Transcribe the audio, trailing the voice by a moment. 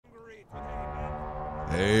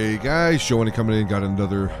Hey guys, JoeOnit coming in. Got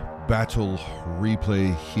another battle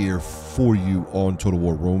replay here for you on Total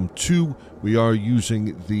War Rome 2. We are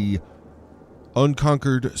using the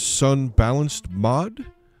Unconquered Sun Balanced mod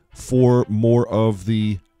for more of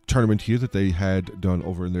the tournament here that they had done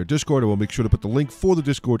over in their Discord. I will make sure to put the link for the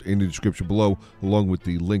Discord in the description below, along with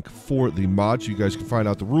the link for the mod, so you guys can find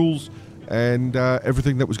out the rules and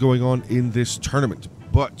everything that was going on in this tournament.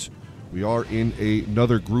 But we are in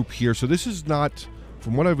another group here, so this is not,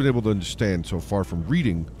 from what I've been able to understand so far from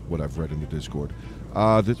reading what I've read in the Discord,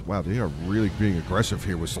 wow, they are really being aggressive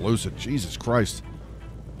here with Seleucid. Jesus Christ.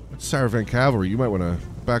 That's Saravan Cavalry. You might want to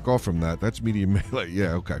back off from that. That's medium melee.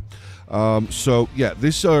 Yeah, okay. So, yeah,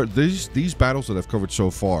 these battles that I've covered so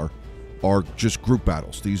far are just group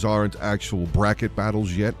battles. These aren't actual bracket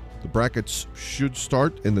battles yet. The brackets should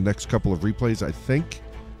start in the next couple of replays, I think,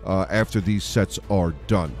 after these sets are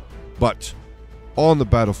done. But on the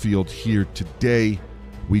battlefield here today,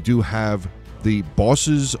 we do have the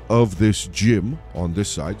bosses of this gym on this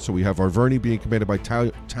side. So we have Arverni being commanded by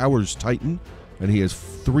Towers Titan, and he has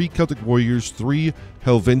 3 Celtic Warriors, 3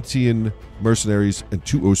 Helvetian mercenaries, and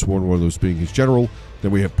 2 Oathsworn, one of those being his general.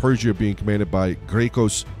 Then we have Persia being commanded by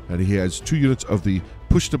Grekos, and he has 2 units of the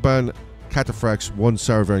Pushtaban Cataphracts, 1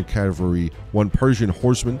 Saravan Cavalry, 1 Persian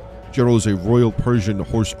Horseman. General is a Royal Persian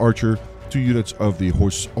Horse Archer, 2 units of the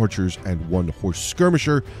Horse Archers, and 1 Horse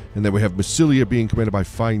Skirmisher. And then we have Massilia being commanded by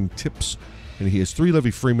Fine Tips, and he has 3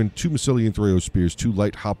 Levy Freemen, 2 Massilian Thraeo Spears, 2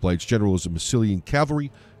 Light Hoplites. General is a Massilian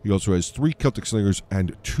Cavalry. He also has 3 Celtic Slingers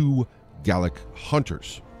and 2 Gallic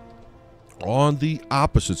Hunters. On the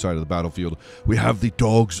opposite side of the battlefield, we have the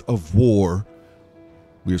Dogs of War.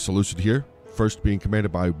 We have Seleucid here, first being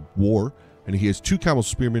commanded by War, and he has 2 Camel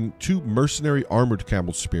Spearmen, 2 Mercenary Armored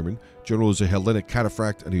Camel Spearmen. General is a Hellenic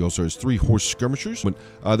Cataphract, and he also has 3 Horse Skirmishers.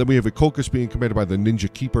 Then we have a Colchis being commanded by the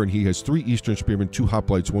Ninja Keeper, and he has 3 Eastern Spearmen, 2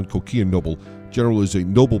 Hoplites, 1 Colchian Noble. General is a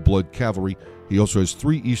Noble Blood Cavalry. He also has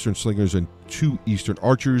 3 Eastern Slingers and 2 Eastern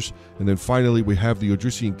Archers. And then finally, we have the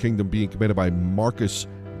Odrysian Kingdom being commanded by Marcus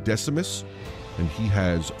Decimus, and he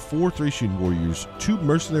has 4 Thracian Warriors, 2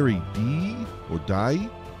 Mercenary Die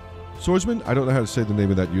Swordsmen. I don't know how to say the name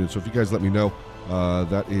of that unit, so if you guys let me know,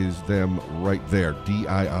 that is them right there. D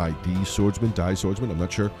Swordsman, Die Swordsman, I'm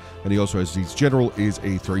not sure. And he also has these. General is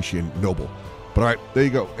a Thracian Noble. But all right, there you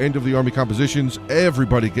go. End of the army compositions.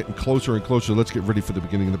 Everybody getting closer and closer. Let's get ready for the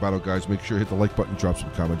beginning of the battle, guys. Make sure to hit the like button, drop some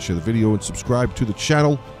comments, share the video, and subscribe to the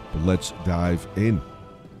channel. But let's dive in.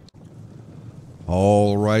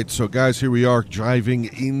 All right, so guys, here we are driving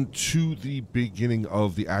into the beginning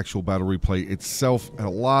of the actual battle replay itself, and a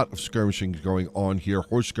lot of skirmishing going on here.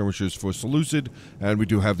 Horse skirmishers for Seleucid, and we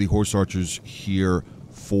do have the Horse Archers here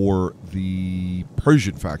for the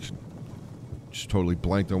Persian faction. Just totally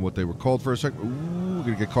blanked on what they were called for a second. Ooh, we're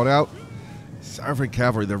gonna get caught out. Saravan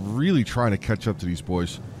Cavalry, they're really trying to catch up to these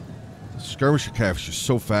boys. The skirmisher cav is just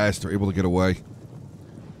so fast, they're able to get away.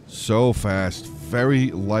 So fast.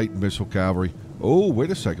 Very light missile cavalry. Oh, wait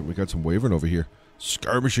a second. We got some wavering over here.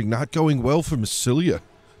 Skirmishing not going well for Massilia.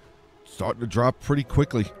 Starting to drop pretty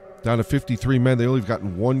quickly. Down to 53 men. They only have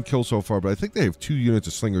gotten 1 kill so far, but I think they have 2 units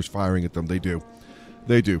of slingers firing at them. They do.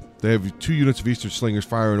 They do. They have 2 units of Eastern Slingers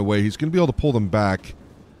firing away. He's going to be able to pull them back.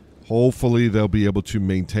 Hopefully, they'll be able to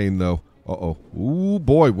maintain, though. Uh-oh. Ooh,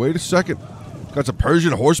 boy. Wait a second. Got some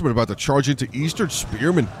Persian horsemen about to charge into Eastern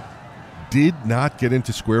Spearmen. Did not get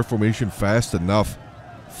into square formation fast enough.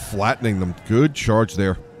 Flattening them. Good charge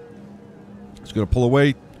there. He's going to pull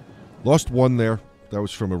away. Lost 1 there. That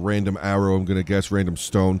was from a random arrow, I'm going to guess. Random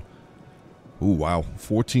stone. Ooh, wow.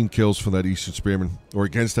 14 kills for that Eastern Spearman. Or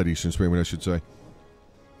against that Eastern Spearman, I should say.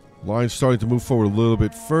 Line's starting to move forward a little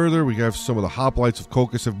bit further. We have some of the Hoplites of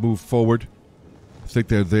Colchis have moved forward. I think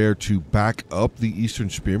they're there to back up the Eastern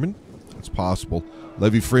Spearman. That's possible.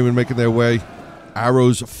 Levy Freeman making their way.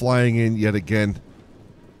 Arrows flying in yet again.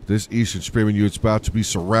 This Eastern Spearman unit's about to be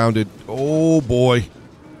surrounded. Oh, boy.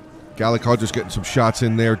 Gallic Hunters getting some shots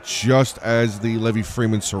in there just as the Levy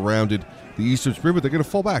Freeman surrounded the Eastern Spearman. They're going to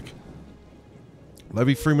fall back.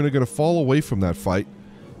 Levy Freeman are going to fall away from that fight.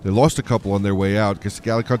 They lost a couple on their way out because the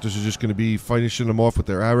Gallic Hunters are just going to be finishing them off with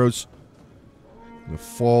their arrows. Going to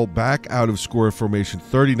fall back out of square formation.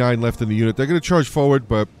 39 left in the unit. They're going to charge forward,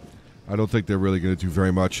 but I don't think they're really going to do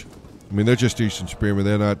very much. I mean, they're just Eastern Spearmen.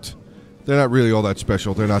 They're not really all that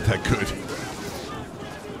special. They're not that good.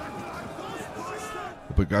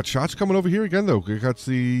 But got shots coming over here again, though. We got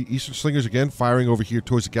the Eastern Slingers again firing over here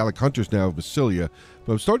towards the Gallic Hunters now of Massilia.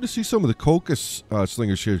 But I'm starting to see some of the Colchis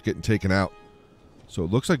Slingers here getting taken out. So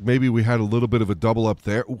it looks like maybe we had a little bit of a double up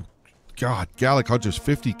there. Ooh, God, Gallic Hunters,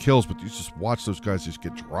 50 kills, but you just watch those guys just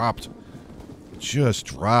get dropped. Just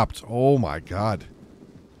dropped. Oh, my God.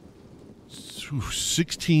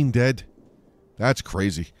 16 dead. That's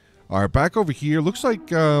crazy. All right, back over here. Looks like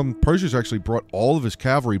Persia's actually brought all of his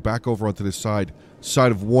cavalry back over onto this side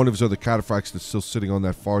of one of his other cataphracts that's still sitting on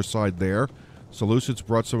that far side there. Seleucid's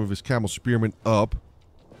brought some of his camel spearmen up.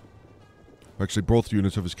 Actually, both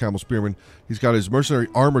units of his camel spearmen. He's got his mercenary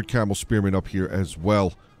armored camel spearmen up here as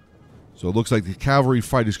well. So it looks like the cavalry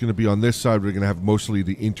fight is going to be on this side. We're going to have mostly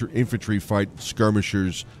the infantry fight,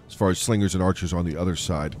 skirmishers, as far as slingers and archers on the other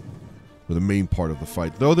side. For the main part of the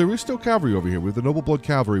fight. Though there is still cavalry over here. We have the noble blood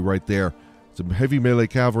cavalry right there. Some heavy melee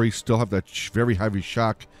cavalry. Still have that very heavy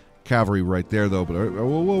shock cavalry right there, though. But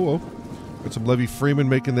whoa. Got some levy freemen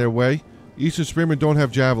making their way. Eastern spearmen don't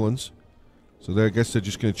have javelins. So I guess they're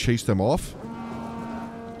just going to chase them off.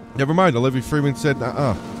 Never mind. The levy freeman said,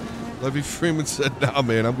 nah. Levy freeman said, nah,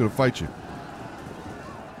 man, I'm going to fight you.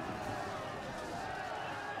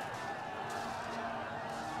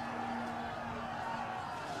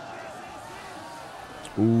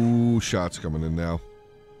 Ooh, shots coming in now.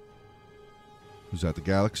 Who's that, the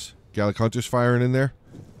Gallics? Gallic Hunters firing in there?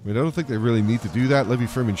 I mean, I don't think they really need to do that. Levy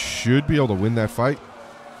Freeman should be able to win that fight.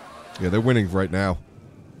 Yeah, they're winning right now.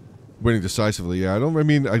 Winning decisively, yeah. I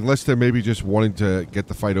mean, unless they're maybe just wanting to get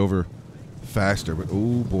the fight over faster. But,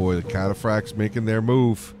 oh boy, the Cataphracts making their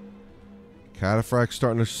move. Cataphracts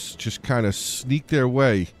starting to just kind of sneak their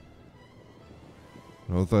way. I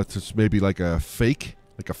don't know if that's just maybe like a fake,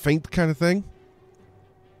 like a feint kind of thing.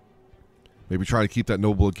 Maybe try to keep that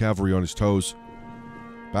noble cavalry on his toes.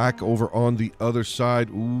 Back over on the other side.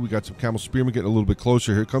 Ooh, we got some camel spearmen getting a little bit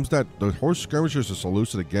closer. Here comes the horse skirmishers of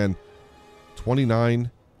Seleucid again.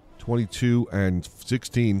 29, 22, and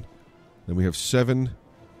 16. Then we have 7.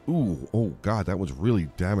 Ooh, oh god, that was really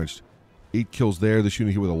damaged. 8 kills there. This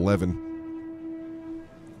unit here with 11.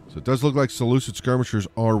 So it does look like Seleucid skirmishers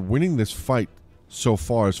are winning this fight so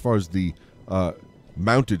far as the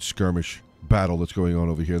mounted skirmish battle that's going on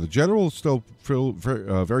over here. The general is still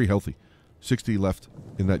very healthy. 60 left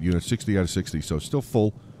in that unit. 60 out of 60, so still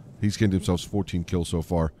full. He's gained himself 14 kills so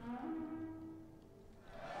far.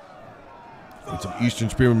 And some Eastern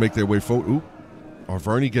Spearmen make their way forward. Ooh,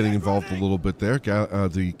 Arverni getting involved a little bit there.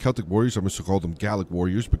 The Celtic Warriors, I must have called them Gallic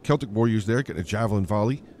Warriors, but Celtic Warriors there getting a javelin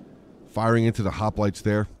volley. Firing into the hoplites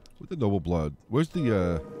there with the noble blood. Where's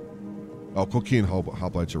the, oh, Coquille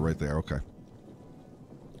hoplites are right there. Okay.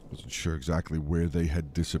 Wasn't sure exactly where they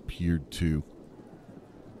had disappeared to.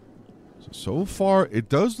 So far, it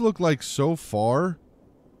does look like so far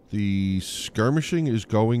the skirmishing is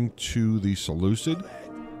going to the Seleucid.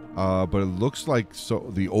 But it looks like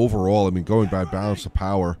the overall, I mean, going by balance of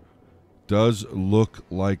power, does look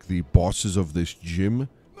like the bosses of this gym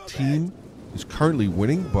team is currently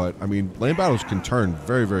winning. But, I mean, land battles can turn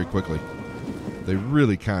very, very quickly. They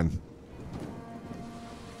really can.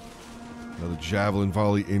 Another javelin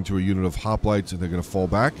volley into a unit of hoplites, and they're going to fall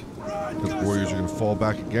back. The warriors are going to fall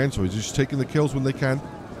back again, so he's just taking the kills when they can.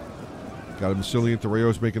 Got a Massilian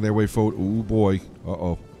Thureos making their way forward. Ooh, boy.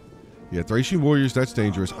 Uh-oh. Yeah, Thracian warriors, that's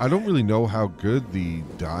dangerous. I don't really know how good the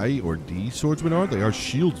Die or D swordsmen are. They are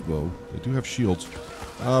shields, though. They do have shields.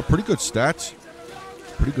 Pretty good stats.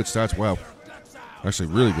 Pretty good stats. Wow. Actually,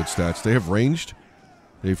 really good stats. They have ranged.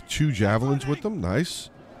 They have 2 javelins with them. Nice.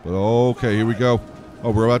 But, okay, here we go.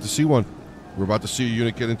 Oh, we're about to see one. We're about to see a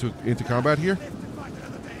unit get into combat here.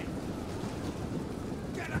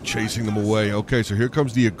 Chasing them away. Okay, so here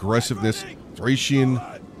comes the aggressiveness. Thracian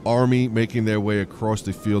army making their way across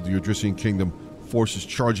the field. The Odrysian Kingdom forces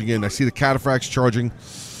charging in. I see the Cataphracts charging.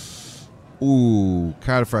 Ooh,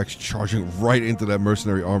 Cataphracts charging right into that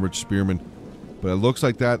mercenary armored spearman. But it looks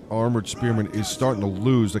like that armored spearman is starting to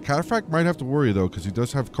lose. The Cataphract might have to worry, though, because he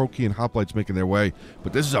does have Coquille and hoplites making their way.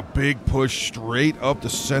 But this is a big push straight up the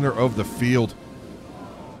center of the field.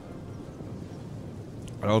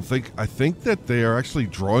 I think that they are actually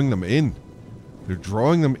drawing them in. They're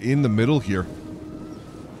drawing them in the middle here.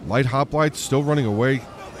 Light hoplites still running away.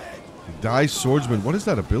 Die swordsman. What is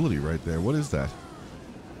that ability right there? What is that?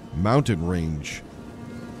 Mountain range.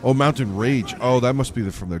 Oh, mountain rage. Oh, that must be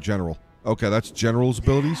from their general. Okay, that's general's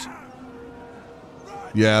abilities.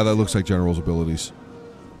 Yeah, that looks like general's abilities.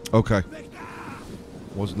 Okay.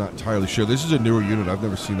 Was not entirely sure. This is a newer unit. I've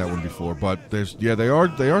never seen that one before. But there's, yeah, they are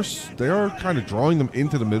kind of drawing them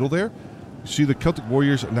into the middle there. You see the Celtic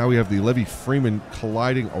Warriors, and now we have the Levy Freemen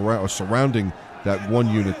colliding around, or surrounding that one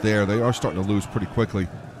unit there. They are starting to lose pretty quickly.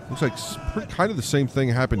 Looks like kind of the same thing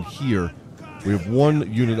happened here. We have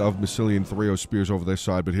one unit of Massilian Thureos spears over their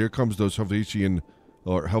side, but here comes those Helvetian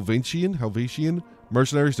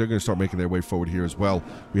mercenaries. They're going to start making their way forward here as well.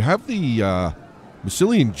 We have the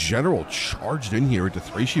Massilian general charged in here into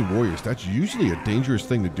Thracian warriors. That's usually a dangerous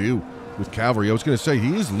thing to do with cavalry. I was going to say,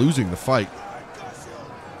 he is losing the fight.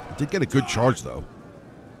 Did get a good charge, though.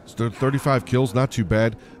 35 kills, not too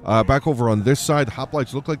bad. Back over on this side,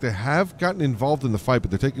 Hoplites look like they have gotten involved in the fight,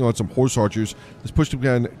 but they're taking on some Horse Archers. This pushed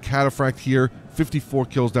again Cataphract here. 54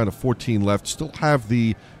 kills down to 14 left. Still have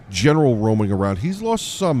the General roaming around. He's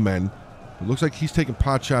lost some men. It looks like he's taking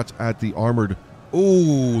pot shots at the armored.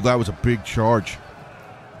 Oh, that was a big charge.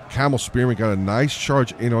 Camel Spearman got a nice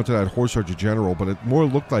charge in onto that Horse Archer General, but it more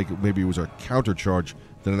looked like maybe it was a counter charge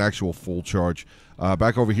than an actual full charge.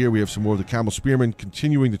 Back over here, we have some more of the Camel Spearmen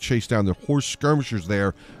continuing to chase down the Horse Skirmishers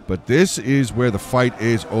there, but this is where the fight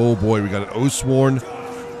is. Oh boy, we got an Oathsworn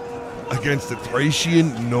against the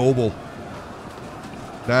Thracian Noble.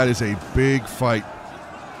 That is a big fight.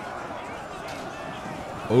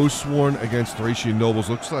 Oathsworn against Thracian Nobles.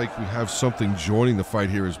 Looks like we have something joining the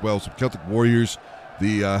fight here as well. Some Celtic Warriors.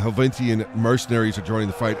 The Helvetian Mercenaries are joining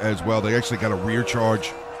the fight as well. They actually got a rear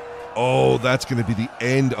charge. Oh, that's going to be the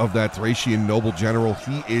end of that Thracian Noble General.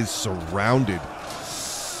 He is surrounded.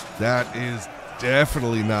 That is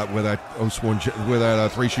definitely not where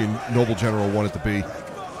that Thracian Noble General wanted to be.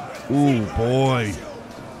 Ooh, boy.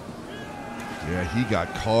 Yeah, he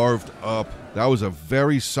got carved up. That was a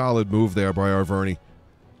very solid move there by Arverni.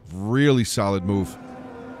 Really solid move.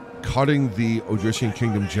 Cutting the Odrysian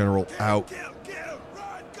Kingdom General out.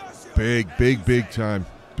 Big time.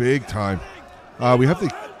 Big time. We have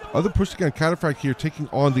the other push again, Cataphract here taking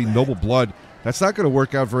on the Noble Blood. That's not going to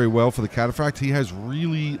work out very well for the Cataphract. He has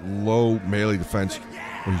really low melee defense.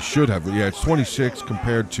 Well, he should have. Yeah, it's 26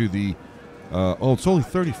 compared to the... oh, it's only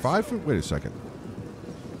 35? Wait a second.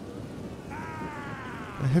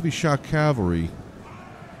 A heavy shot cavalry.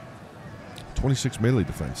 26 melee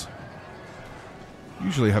defense.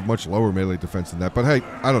 Usually have much lower melee defense than that, but hey,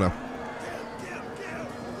 I don't know.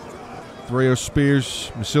 Threo Spears,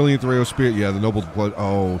 Massilian Threo Spear. Yeah, the Noble Blood.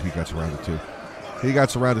 Oh, he got surrounded too. He got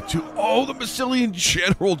surrounded too. Oh, the Massilian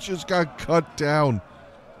General just got cut down.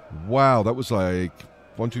 Wow, that was like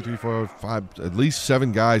 1, 2, 3, 4, 5, at least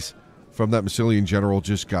 7 guys from that Massilian General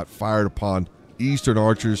just got fired upon. Eastern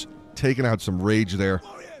Archers taking out some rage there.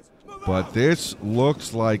 But this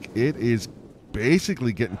looks like it is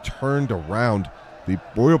basically getting turned around. The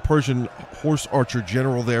Royal Persian Horse Archer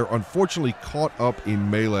General there, unfortunately caught up in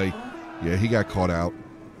melee. Yeah, he got caught out.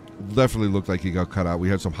 Definitely looked like he got cut out. We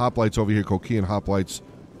had some Hoplites over here, Kokian Hoplites.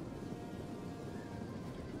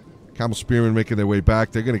 Camel Spearmen making their way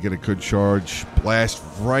back. They're going to get a good charge. Blast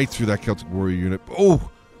right through that Celtic Warrior unit.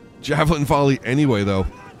 Oh, Javelin volley anyway, though.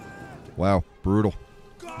 Wow, brutal.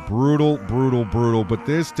 Brutal. But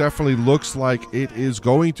this definitely looks like it is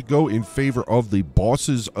going to go in favor of the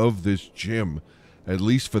bosses of this gym, at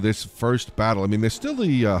least for this first battle. I mean, there's still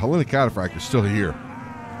the Hellenic Cataphract is still here.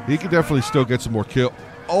 He could definitely still get some more kill.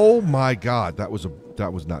 Oh my God, that was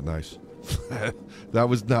not nice. That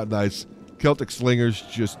was not nice. Celtic Slingers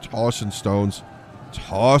just tossing stones.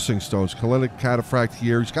 Hellenic Cataphract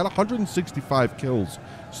here. He's got 165 kills.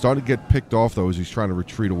 Starting to get picked off though as he's trying to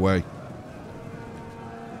retreat away.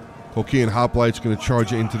 Kokian Hoplite's going to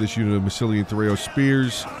charge into this unit of Massilian Threo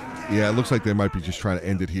Spears. Yeah, it looks like they might be just trying to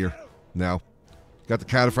end it here now. Got the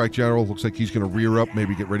Cataphract General. Looks like he's going to rear up,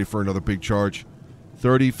 maybe get ready for another big charge.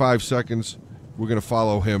 35 seconds. We're going to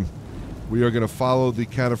follow him. We are going to follow the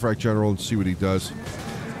Cataphract General and see what he does.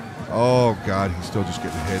 Oh, God, he's still just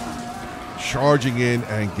getting hit. Charging in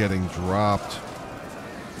and getting dropped.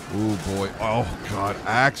 Oh, boy. Oh, God.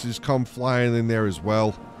 Axes come flying in there as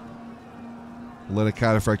well. Hellenic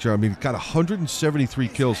Cataphract General. I mean, he got 173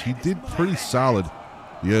 kills. He did pretty solid.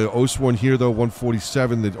 The Oathsworn here, though,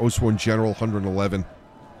 147. The Oathsworn General, 111.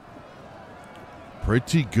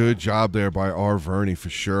 Pretty good job there by Arverni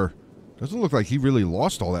for sure. Doesn't look like he really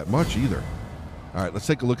lost all that much either. All right, let's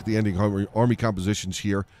take a look at the ending army compositions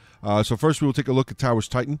here. So first we will take a look at Towers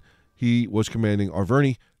Titan. He was commanding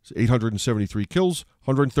Arverni, 873 kills,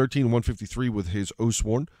 113 and 153 with his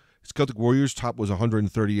Oathsworn. His Celtic Warriors top was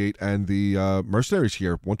 138, and the Mercenaries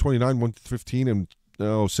here, 129, 115,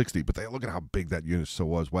 and 60. But look at how big that unit still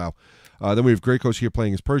was. Wow. Then we have Greykos here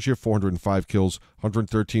playing as Persia, 405 kills,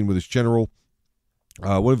 113 with his General.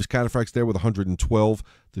 One of his Cataphracts there with 112.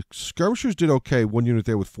 The Skirmishers did okay. One unit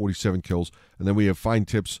there with 47 kills. And then we have Fine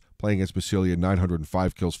Tips playing as Basilia,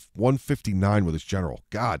 905 kills, 159 with his General.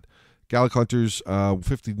 God. Gallic Hunters,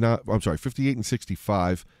 58 and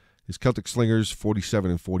 65. His Celtic Slingers, 47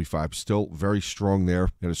 and 45. Still very strong there.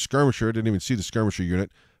 And a Skirmisher, didn't even see the Skirmisher unit,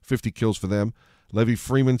 50 kills for them. Levy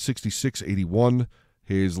Freeman, 66, 81.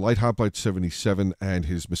 His Light Hoplite, 77. And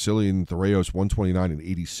his Massilian Thyreos, 129 and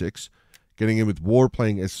 86. Getting in with War,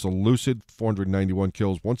 playing as Seleucid, 491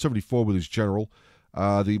 kills, 174 with his General.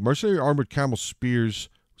 The Mercenary Armored Camel Spears,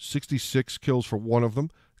 66 kills for one of them.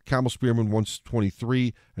 Camel Spearman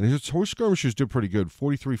 123, and his horse skirmishers did pretty good,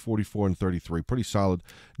 43, 44, and 33, pretty solid.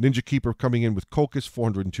 Ninja Keeper coming in with Cocus,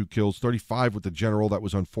 402 kills, 35 with the General. That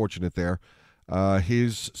was unfortunate there.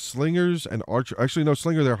 His Slingers and Archer, actually no,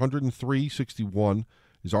 Slinger there, 103, 61.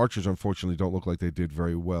 His Archers unfortunately don't look like they did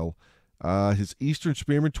very well. His Eastern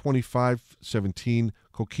Spearman, 25, 17.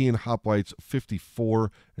 Coquille Hoplites, 54.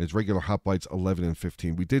 And his regular Hoplites, 11 and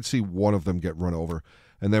 15. We did see one of them get run over.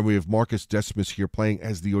 And then we have Marcus Decimus here playing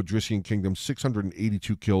as the Odrysian Kingdom,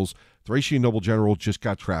 682 kills. Thracian Noble General just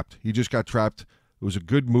got trapped. He just got trapped. It was a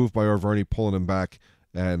good move by Arverni pulling him back.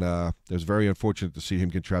 And it was very unfortunate to see him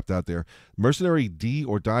get trapped out there. Mercenary D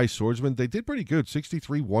or Die Swordsman, they did pretty good.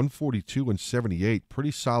 63, 142, and 78.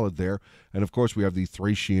 Pretty solid there. And, of course, we have the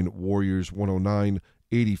Thracian Warriors, 109,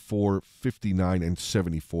 84, 59, and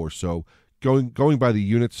 74. So going by the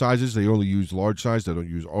unit sizes, they only use large size. They don't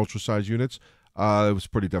use ultra size units. It was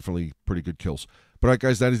definitely pretty good kills. But, all right,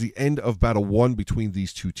 guys, that is the end of Battle 1 between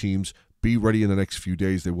these two teams. Be ready in the next few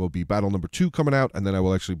days. There will be Battle number 2 coming out, and then I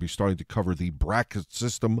will actually be starting to cover the bracket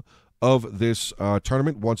system of this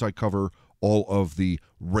tournament once I cover all of the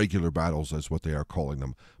regular battles, as what they are calling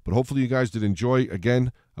them. But hopefully you guys did enjoy.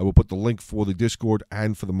 Again, I will put the link for the Discord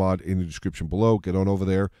and for the mod in the description below. Get on over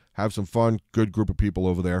there. Have some fun. Good group of people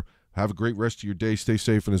over there. Have a great rest of your day. Stay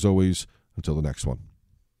safe, and as always, until the next one.